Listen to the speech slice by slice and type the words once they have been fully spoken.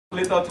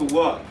calculator to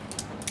work.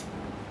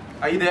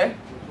 Are you there?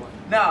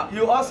 Now,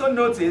 you also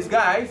notice,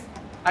 guys,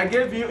 I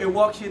gave you a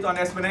worksheet on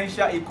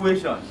exponential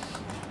equation,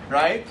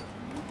 right?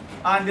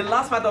 And the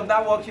last part of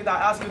that worksheet,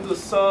 I asked you to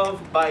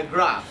solve by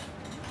graph.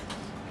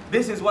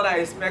 This is what I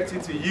expect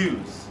you to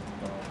use.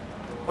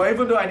 But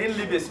even though I didn't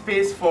leave a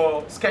space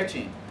for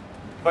sketching,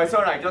 but it's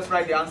all right, just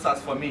write the answers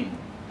for me.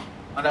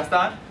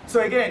 Understand?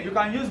 So again, you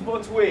can use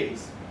both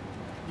ways.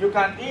 You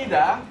can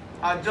either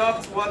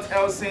adopt what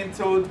Elsin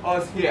told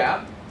us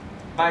here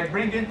by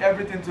bringing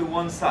everything to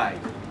one side.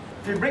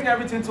 If you bring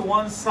everything to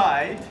one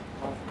side,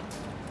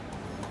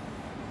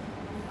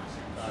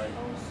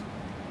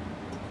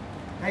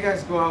 can you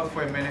guys go out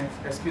for a minute?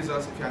 Excuse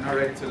us if you're not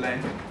ready to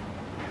learn.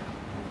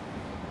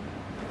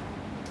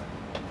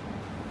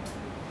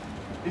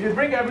 If you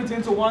bring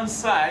everything to one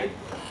side,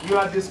 you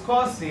are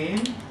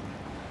discussing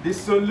the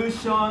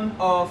solution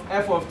of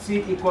f of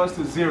t equals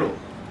to 0.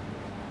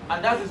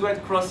 And that is where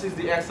it crosses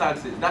the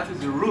x-axis. That is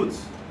the root.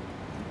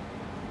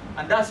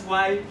 And that's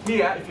why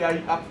here, if you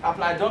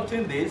are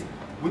adopting this,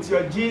 with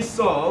your g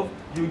solve,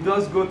 you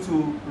just go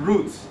to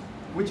root,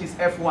 which is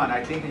f1,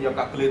 I think, in your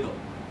calculator.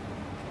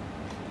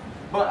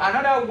 But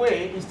another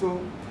way is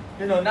to,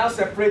 now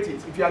separate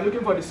it. If you are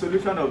looking for the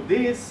solution of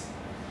this,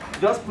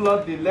 just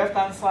plot the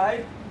left-hand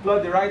side,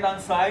 plot the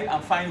right-hand side,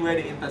 and find where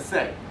they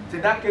intersect. So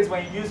in that case,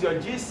 when you use your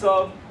g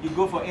solve, you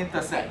go for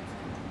intersect.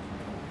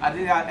 I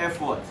think that f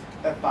what?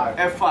 F5.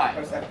 F5.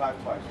 Press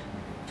F5 twice.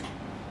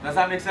 Does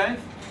that make sense?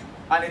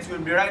 And it will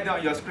be right there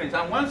on your screen.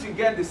 And once you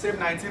get the same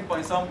 19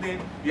 point something,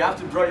 you have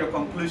to draw your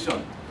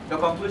conclusion. Your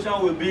conclusion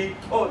will be,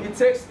 oh, it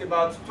takes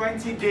about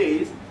 20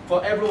 days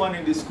for everyone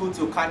in the school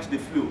to catch the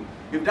flu.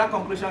 If that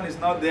conclusion is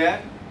not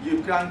there,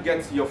 you can't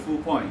get your full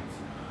point.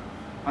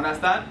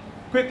 Understand?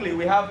 Quickly,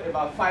 we have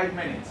about 5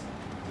 minutes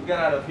to get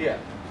out of here.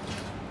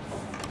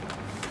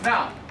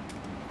 Now,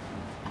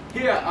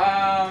 here,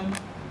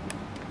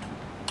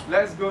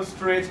 let's go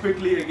straight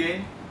quickly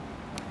again.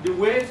 The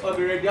weight of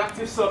a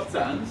radioactive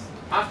substance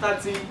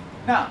after T.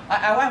 Now, I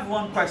have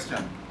one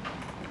question.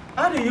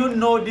 How do you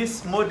know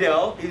this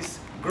model is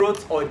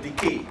growth or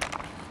decay?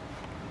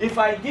 If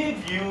I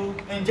give you,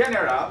 in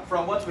general,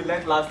 from what we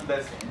learned last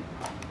lesson,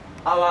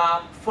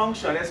 our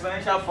function,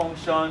 exponential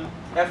function,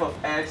 f of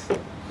x,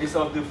 is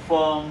of the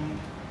form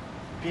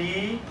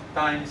p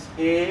times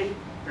a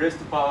raised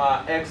to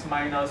power x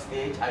minus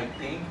h, I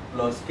think,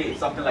 plus k,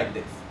 something like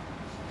this.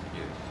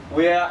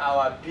 Where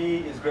our p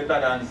is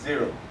greater than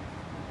 0.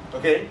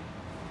 Okay?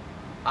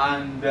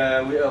 And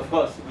of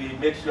course, we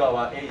make sure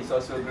our a is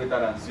also greater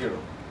than 0.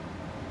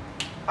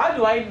 How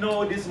do I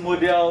know this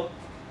model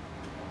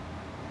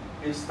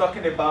is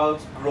talking about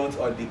growth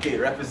or decay?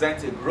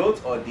 Represents a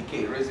growth or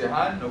decay? Raise your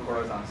hand, no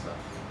correct answer.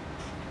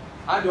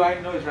 How do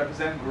I know it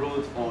represents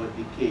growth or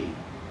decay?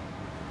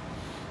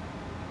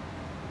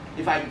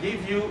 If I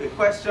give you a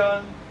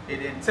question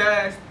in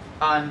test,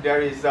 and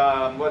there is,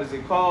 what is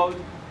it called?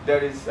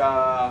 There is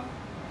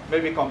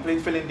maybe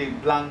complete fill in the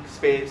blank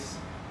space,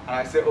 and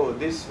I say, oh,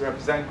 this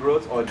represents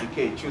growth or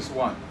decay, choose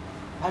one.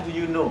 How do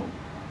you know?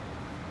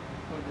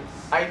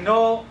 I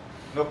know,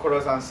 no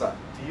correct answer.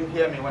 Do you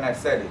hear me when I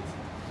said it?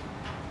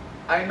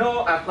 I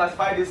know I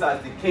classified this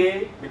as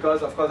decay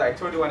because, of course, I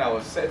told you when I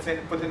was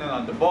putting it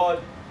on the board.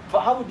 But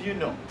how would you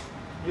know?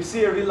 You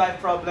see a real life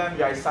problem,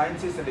 you are a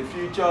scientist in the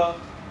future,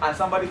 and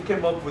somebody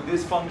came up with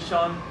this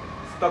function,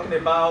 talking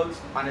about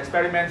an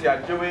experiment you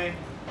are doing.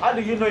 How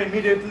do you know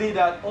immediately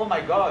that, oh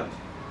my God,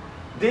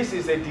 this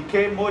is a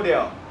decay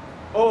model?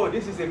 Oh,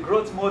 this is a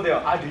growth model.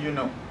 How do you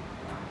know?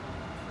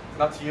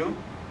 Not you.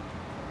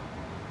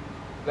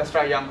 Let's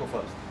try Yanko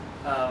first.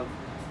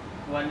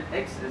 When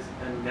x is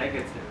a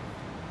negative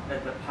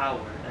at the power,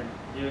 and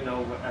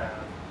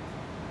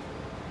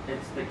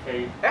it's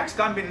decay. X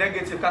can be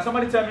negative. Can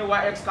somebody tell me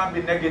why x can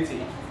be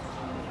negative?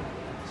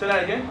 Say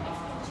that again.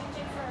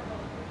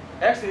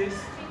 X is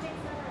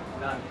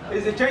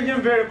a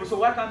changing variable, so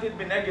why can't it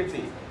be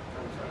negative?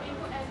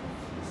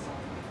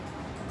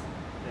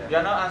 You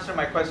are not answering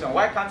my question.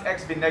 Why can't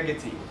x be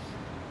negative?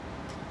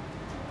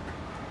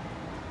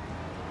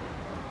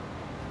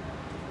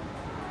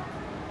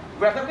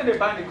 We are talking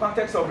about the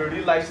context of a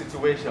real life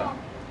situation.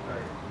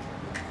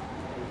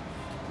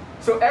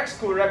 So x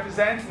could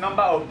represent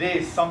number of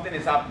days something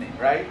is happening,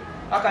 right?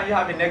 How can you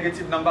have a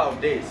negative number of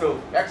days? So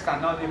x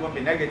cannot even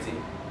be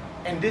negative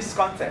in this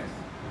context.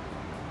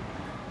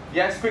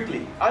 Yes,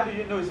 quickly. How do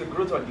you know it's a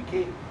growth or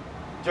decay?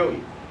 Joey?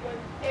 When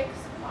x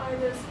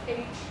minus h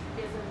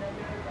is a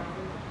negative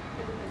value,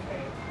 it's a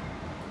decay.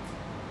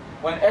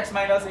 When x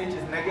minus h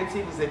is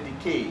negative, it's a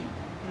decay.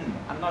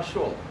 I'm not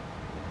sure.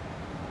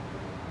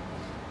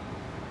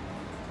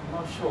 I'm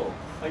not sure.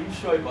 Are you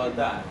sure about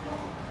that?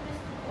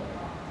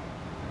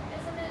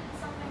 Isn't it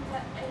something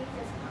that a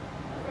is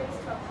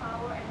raised to a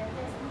power and then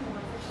there's a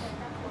coefficient,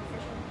 that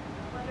coefficient,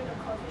 whether the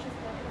coefficient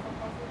is negative or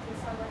positive,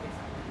 decide whether it's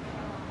a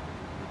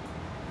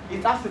decay?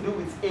 It has to do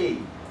with A.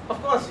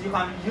 Of course, you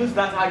can use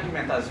that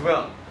argument as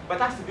well, but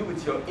it has to do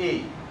with your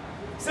A.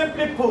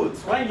 Simply put,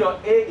 when your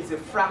A is a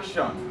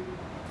fraction,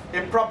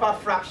 a proper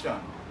fraction,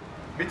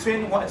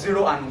 between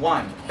 0 and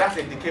 1, that's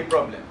a decay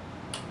problem.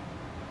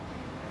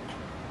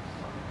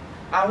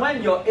 And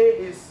when your A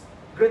is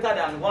greater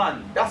than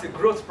 1, that's a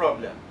growth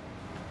problem.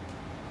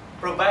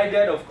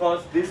 Provided, of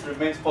course, this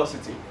remains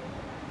positive.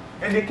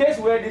 In the case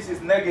where this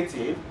is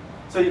negative,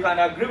 so you can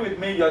agree with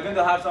me, you're going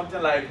to have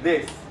something like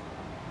this,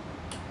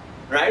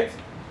 right?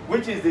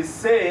 Which is the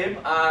same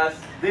as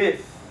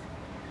this.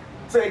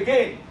 So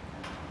again,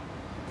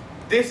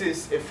 this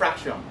is a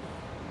fraction.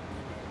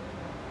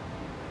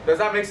 Does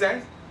that make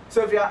sense?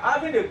 So if you are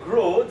having a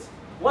growth,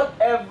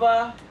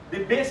 whatever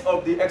the base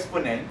of the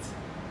exponent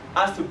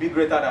has to be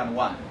greater than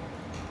 1.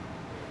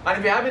 And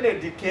if you're having a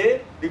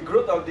decay, the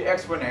growth of the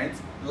exponent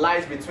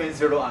lies between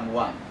 0 and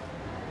 1.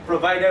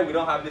 Provided we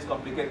don't have this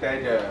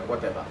complicated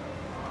whatever.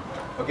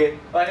 Okay?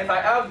 And if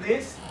I have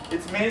this,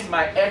 it means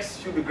my x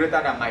should be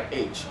greater than my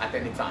h at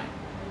any time.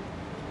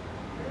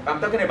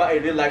 I'm talking about a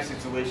real life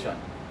situation.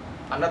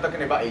 I'm not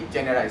talking about a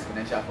general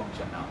exponential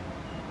function now.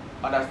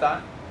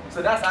 Understand?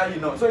 So that's how you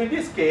know. So in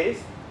this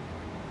case,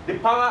 the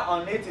power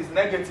on it is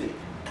negative.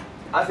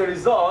 As a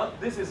result,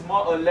 this is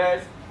more or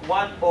less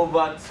 1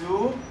 over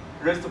 2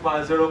 raised to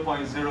power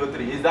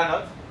 0.03. Is that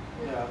not?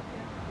 Yeah.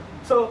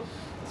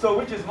 So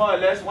which is more or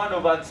less 1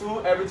 over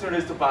 2 everything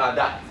raised to power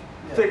that.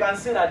 Yeah. So you can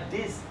see that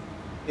this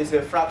is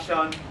a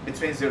fraction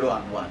between 0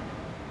 and 1.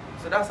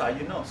 So that's how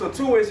you know. So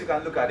two ways you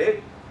can look at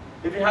it.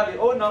 If you have the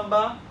whole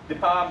number, the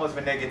power must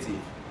be negative.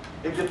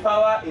 If the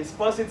power is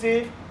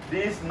positive,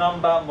 this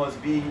number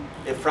must be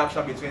a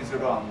fraction between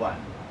 0 and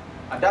 1.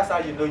 And that's how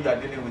you know you are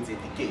dealing with a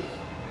decay.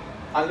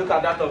 And look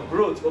at that of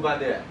growth over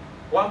there.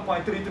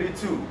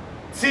 1.332.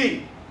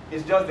 T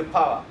is just the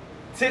power.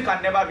 T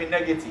can never be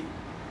negative.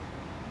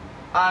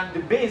 And the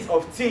base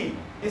of T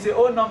is a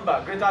whole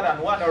number greater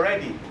than 1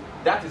 already.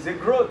 That is a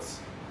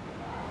growth.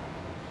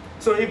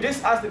 So if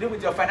this has to do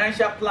with your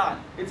financial plan,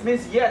 it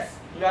means yes,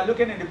 you are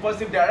looking in the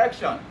positive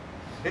direction.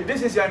 If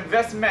this is your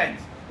investment,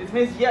 it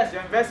means yes,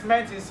 your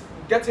investment is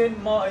getting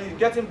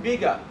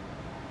bigger.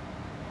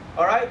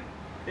 All right?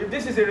 If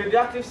this is a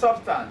radioactive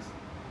substance,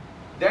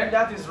 then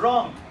that is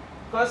wrong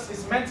because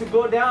it's meant to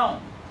go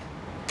down.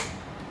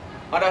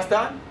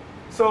 Understand?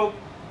 So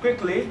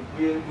quickly,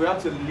 we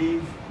have to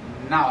leave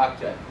now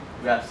actually.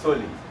 We are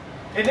solid.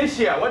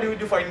 Initial, what do we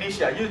do for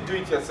initial? You do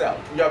it yourself.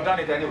 You have done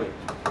it anyway.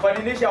 For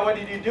initial, what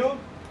did you do?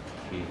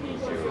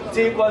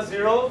 T equals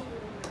 0.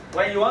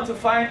 When you want to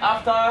find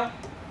after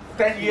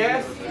 10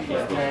 years,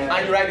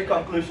 and you write the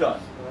conclusion.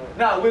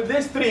 Now, with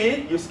these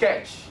three, you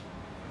sketch.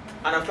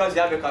 And of course,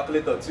 you have a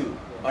calculator too.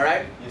 All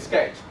right? You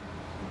sketch.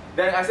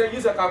 Then I said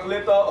use a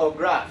calculator or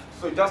graph.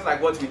 So just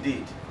like what we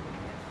did.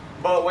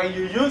 But when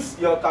you use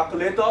your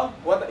calculator,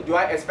 what do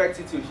I expect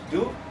it to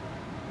do?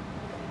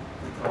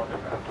 Draw the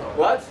graph.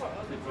 What?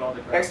 Draw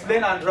the graph.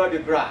 Explain and draw the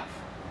graph.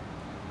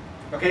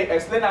 Okay,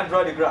 explain and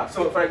draw the graph.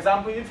 So for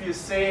example, if you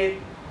say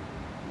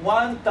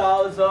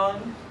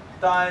 1000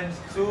 times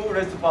 2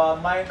 raised to the power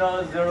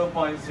minus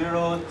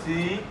 0.0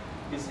 t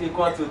is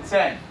equal to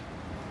 10.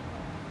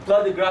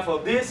 Plot the graph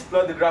of this,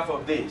 plot the graph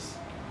of this,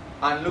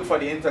 and look for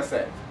the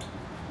intercept.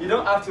 You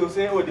don't have to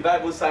say, oh,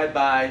 divide both sides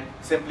by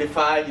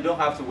simplify. You don't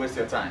have to waste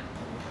your time.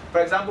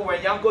 For example,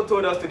 when Yanko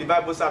told us to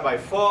divide both sides by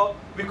 4,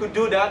 we could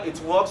do that. It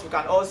works. We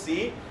can all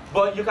see.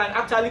 But you can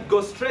actually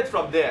go straight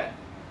from there.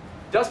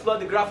 Just plot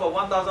the graph of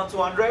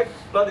 1200,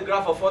 plot the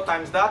graph of 4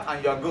 times that,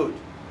 and you're good.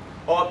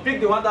 Or pick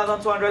the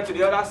 1200 to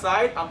the other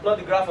side and plot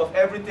the graph of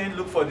everything.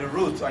 Look for the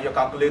roots on your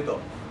calculator.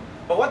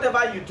 But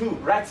whatever you do,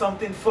 write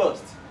something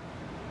first.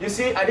 You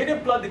see, I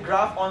didn't plot the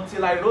graph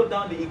until I wrote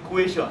down the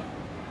equation.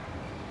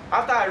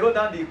 After I wrote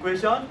down the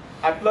equation,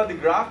 I plot the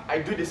graph, I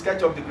do the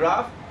sketch of the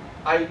graph.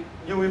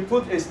 You will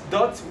put a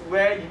dot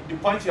where the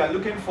point you are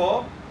looking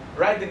for,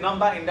 write the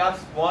number in that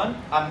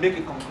one, and make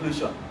a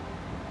conclusion.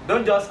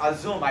 Don't just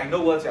assume I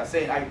know what you are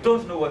saying. I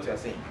don't know what you are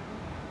saying.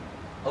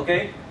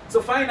 Okay?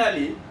 So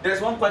finally,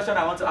 there's one question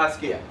I want to ask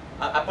here.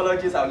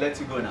 Apologies, I'll let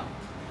you go now.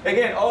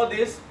 Again, all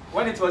this,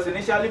 when it was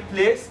initially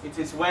placed, it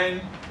is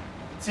when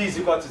t is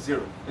equal to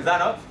 0. Is that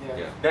not?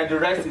 Yeah. Then the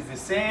rest is the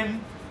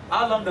same.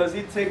 How long does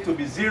it take to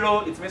be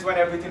 0? It means when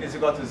everything is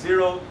equal to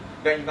 0,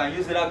 then you can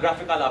use either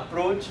graphical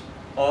approach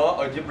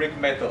or algebraic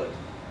method.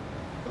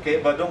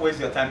 Okay, but don't waste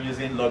your time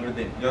using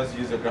logarithm. Just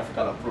use a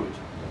graphical approach.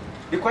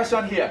 The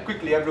question here,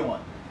 quickly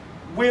everyone.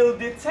 Will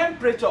the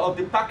temperature of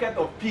the packet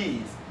of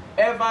peas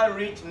ever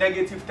reach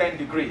negative 10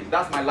 degrees?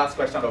 That's my last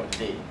question of the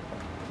day.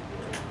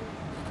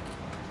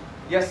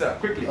 Yes, sir,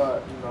 quickly.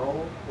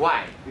 No.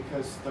 Why?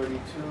 Because 32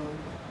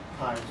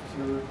 times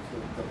 2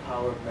 to the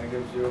power of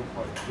negative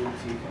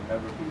 0.2t can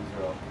never be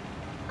 0.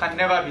 Can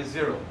never be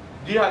 0.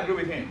 Do you agree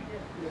with him?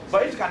 Yes.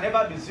 But it can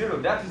never be 0.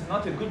 That is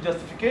not a good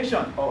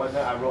justification. Oh, and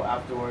then I wrote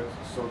afterwards,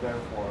 so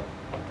therefore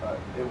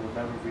it will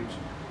never reach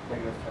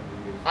negative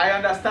 10 degrees. I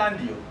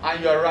understand you,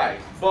 and you're right.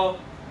 But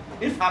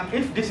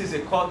if this is a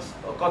court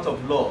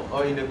of law,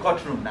 or in the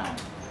courtroom now,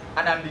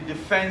 and I'm the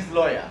defense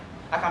lawyer,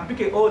 I can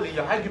pick a hole in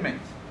your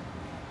argument.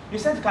 You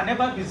said it can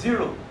never be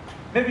 0.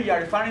 Maybe you are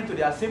referring to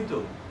the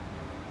asymptote.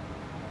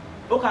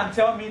 Who can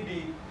tell me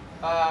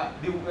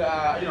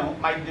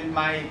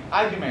my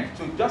argument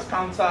to just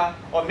counter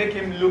or make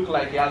him look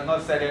like he has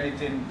not said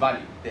anything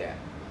valid there?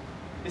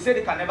 He said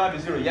it can never be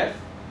 0, yes?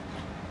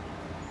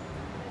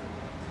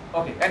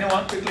 Okay,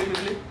 anyone?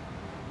 Quickly.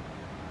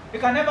 It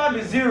can never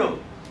be 0.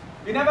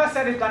 You never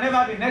said it can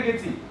never be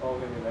negative. Oh,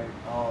 maybe negative.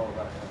 Oh,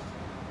 right.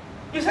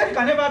 Yeah. You said it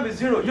can never be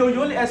 0.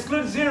 You only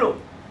exclude 0.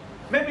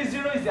 Maybe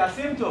 0 is the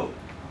asymptote.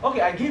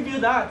 Okay, I give you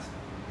that.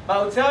 But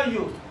I'll tell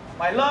you,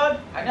 my Lord,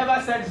 I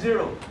never said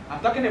 0.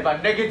 I'm talking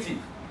about negative.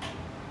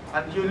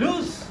 And you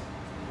lose.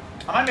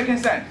 Am I making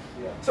sense?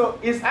 Yeah. So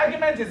his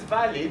argument is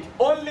valid,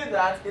 only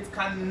that it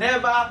can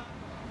never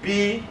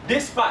be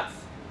this part.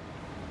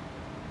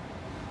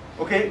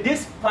 Okay,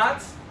 this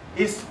part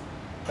is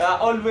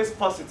always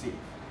positive.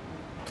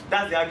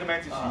 That's the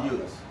argument you should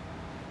use.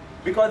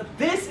 Because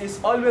this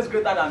is always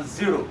greater than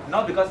 0,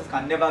 not because it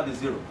can never be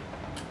 0.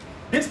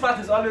 This part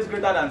is always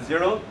greater than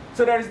 0,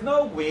 so there is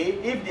no way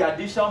if the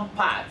addition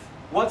part,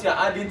 what you're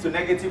adding to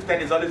negative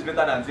 10 is always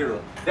greater than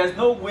 0. There's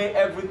no way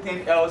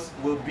everything else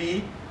will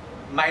be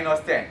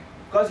minus 10.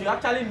 Because you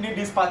actually need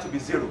this part to be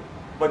 0,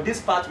 but this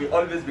part will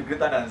always be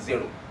greater than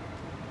 0.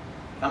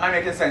 Am I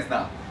making sense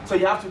now? So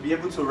you have to be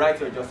able to write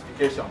your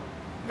justification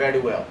very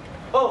well.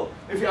 Oh,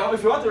 if you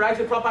want to write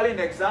it properly in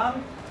the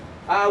exam,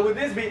 will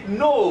this be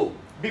no?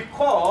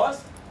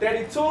 Because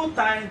 32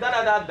 times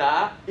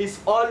is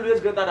always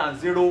greater than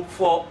 0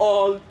 for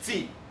all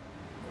t.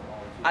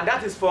 And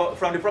that is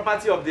from the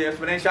property of the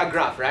exponential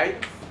graph,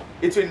 right?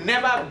 It will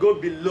never go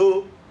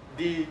below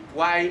the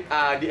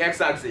the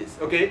x-axis,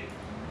 okay?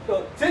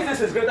 So since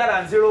this is greater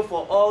than 0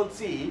 for all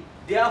t,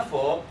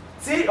 therefore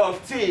t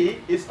of t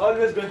is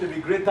always going to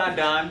be greater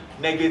than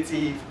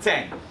negative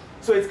 10.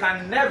 So it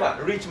can never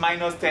reach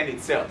minus 10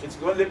 itself. It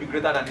will only be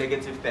greater than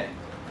negative 10.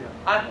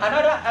 Yeah. And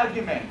another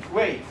argument,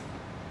 wait,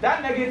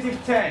 that negative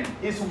 10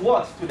 is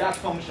what to that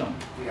function?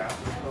 The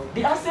asymptote.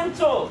 The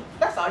asymptote.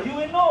 That's how you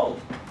will know.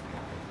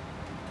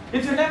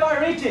 It will never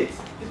reach it.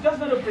 It's just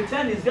going to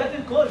pretend it's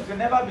getting close. It will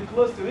never be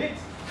close to it.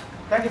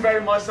 Thank you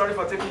very much. Sorry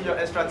for taking your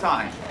extra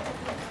time.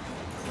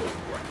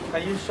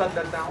 Can you shut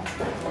that down?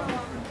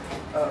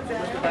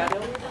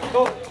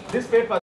 Oh, this paper.